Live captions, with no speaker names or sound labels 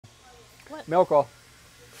What? Mail call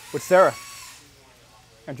with Sarah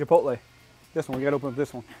and Chipotle. This one, we gotta open up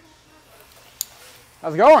this one.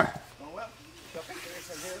 How's it going?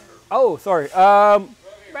 Oh, sorry.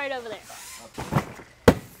 Right over there.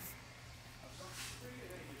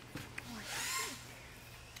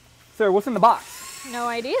 Sarah, what's in the box? No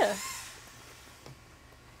idea.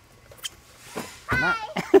 Hi.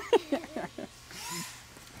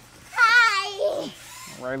 Hi.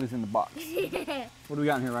 Riley's in the box. What do we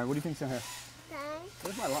got in here, Riley? What do you think's in here?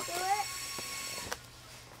 Where's my lunch?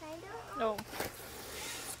 No.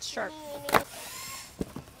 It's sharp.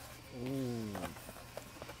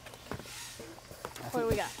 What do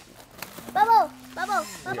we got? Bubble, bubble,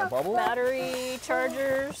 We got bubble. bubble. Battery,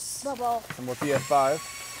 chargers. Bubble. Some more PS5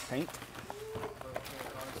 paint.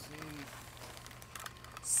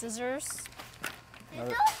 Scissors.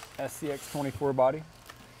 Another SCX-24 body.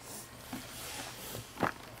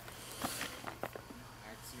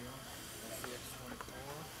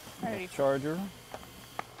 Alrighty. Charger.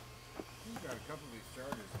 Got a couple of these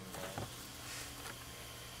chargers in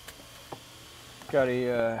Got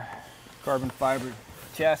a carbon fiber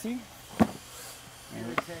chassis. there.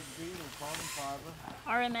 Tech beetle, carbon fiber.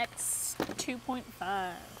 RMX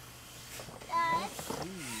 2.5.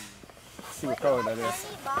 Let's see what color that is.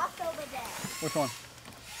 Tiny box over there. Which one?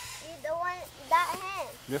 The one, that hand.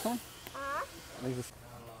 This one? Uh-huh. I think this.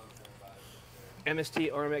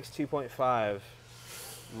 MST RMX 2.5.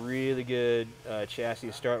 Really good chassis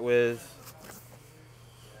to start with.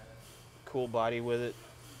 Cool body with it.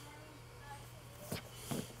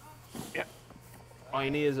 Yep. All you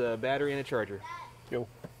need is a battery and a charger. Yo.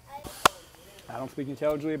 I don't speak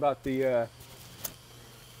intelligently about the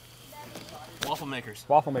Waffle makers.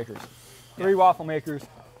 waffle makers. 3 waffle makers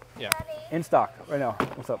Yeah. in stock right now.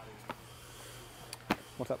 What's up?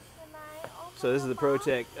 What's up? So this is the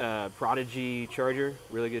ProTech Prodigy charger.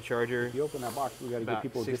 Really good charger. If you open that box, we got to give About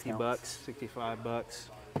people 60 discounts. bucks, 65 bucks.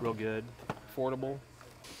 Real good. Affordable.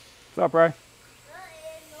 What's up, Ray?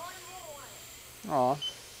 Aw.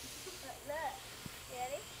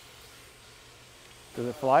 Does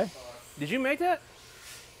it fly? Did you make that?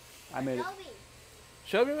 I made it.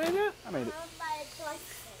 Shelby made that? I made it.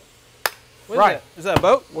 What is Right. that? Is that a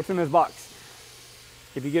boat? What's in this box?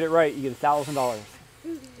 If you get it right, you get $1,000.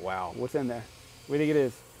 Wow. What's in there? What do you think it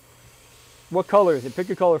is? What color is it? Pick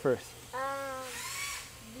your color first.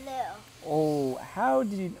 Blue. Oh, how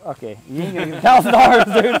did you? Okay, you ain't gonna get $1,000,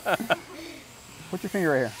 dude. Put your finger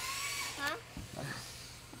right here. Huh?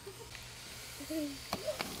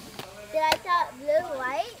 Did I thought blue,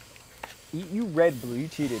 white? You read blue. You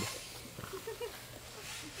cheated.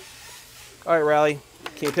 All right, Riley.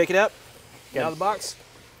 Can you pick it up? Get Yeah. out of the box.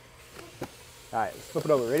 All right, let's flip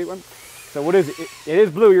it over. Ready? One. So what is it? It is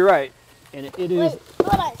blue. You're right. And it is. Wait,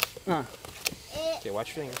 hold on. Okay,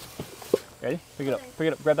 watch your fingers. Ready? Pick it up. Pick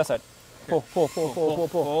it up. Grab that side. Pull, pull, pull, pull, pull,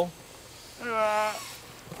 pull.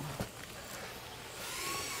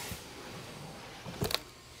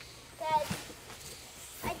 Dad,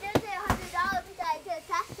 I just said $100 because I could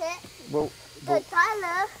test it. Well, Good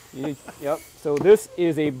Tyler. yep. So this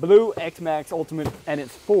is a blue X-Max Ultimate, and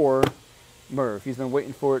it's for Merv. He's been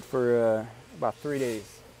waiting for it for about 3 days,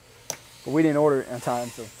 but we didn't order it in time.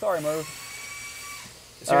 So sorry, Merv.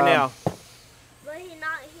 It's here now. But he's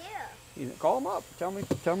not here. Call him up. Tell him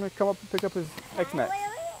to come up and pick up his X-Max. Wait.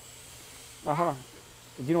 Hold on.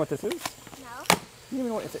 Do you know what this is? No. You don't even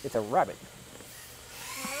know what it's a rabbit.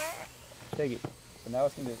 Take it. But now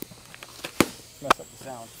it's gonna mess up the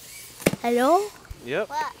sound. Hello? Yep.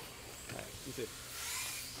 What? Keep it.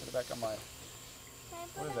 Put it back on my.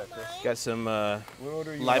 What is that, Chris? Got some What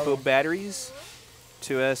order you LIPO want? batteries,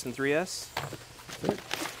 2S and 3S.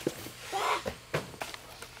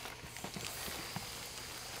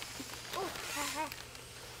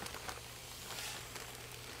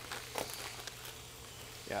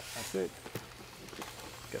 Yeah, that's it.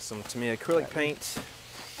 Got some Tamiya acrylic paint,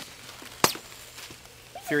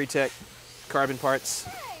 Furry Tech carbon parts,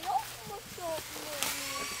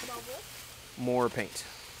 more paint.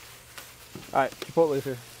 All right, Chipotle is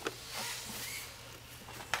here.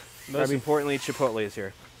 Most importantly, Chipotle is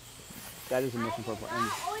here. That is the most important. And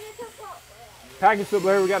package slip,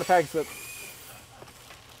 Larry. We got a package slip.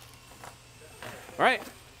 All right,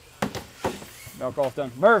 Mail call's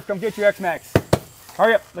done. Merv, come get your X-Max.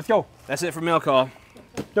 Hurry up. Let's go. that's it for mail call.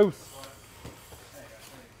 Deuce.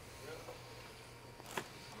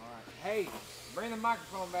 Hey, bring the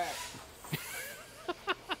microphone back.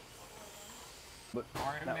 But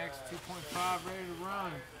RMX 2.5 ready to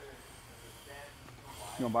run.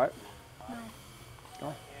 you wanna buy it?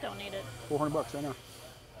 Don't need it. $400 right now.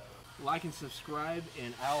 Like and subscribe,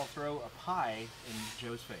 and I'll throw a pie in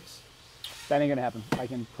Joe's face. That ain't gonna happen. I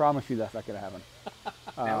can promise you that's not gonna happen.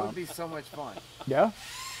 That would be so much fun Yeah?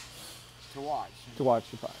 to watch. To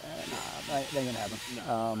watch the pod. Nah, that ain't gonna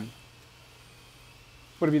happen.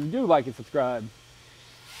 But if you do like and subscribe,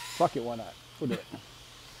 fuck it, why not? We'll do it.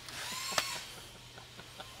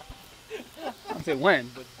 I don't say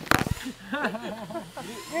when, but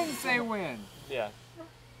You didn't say when. Yeah.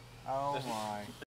 Oh my.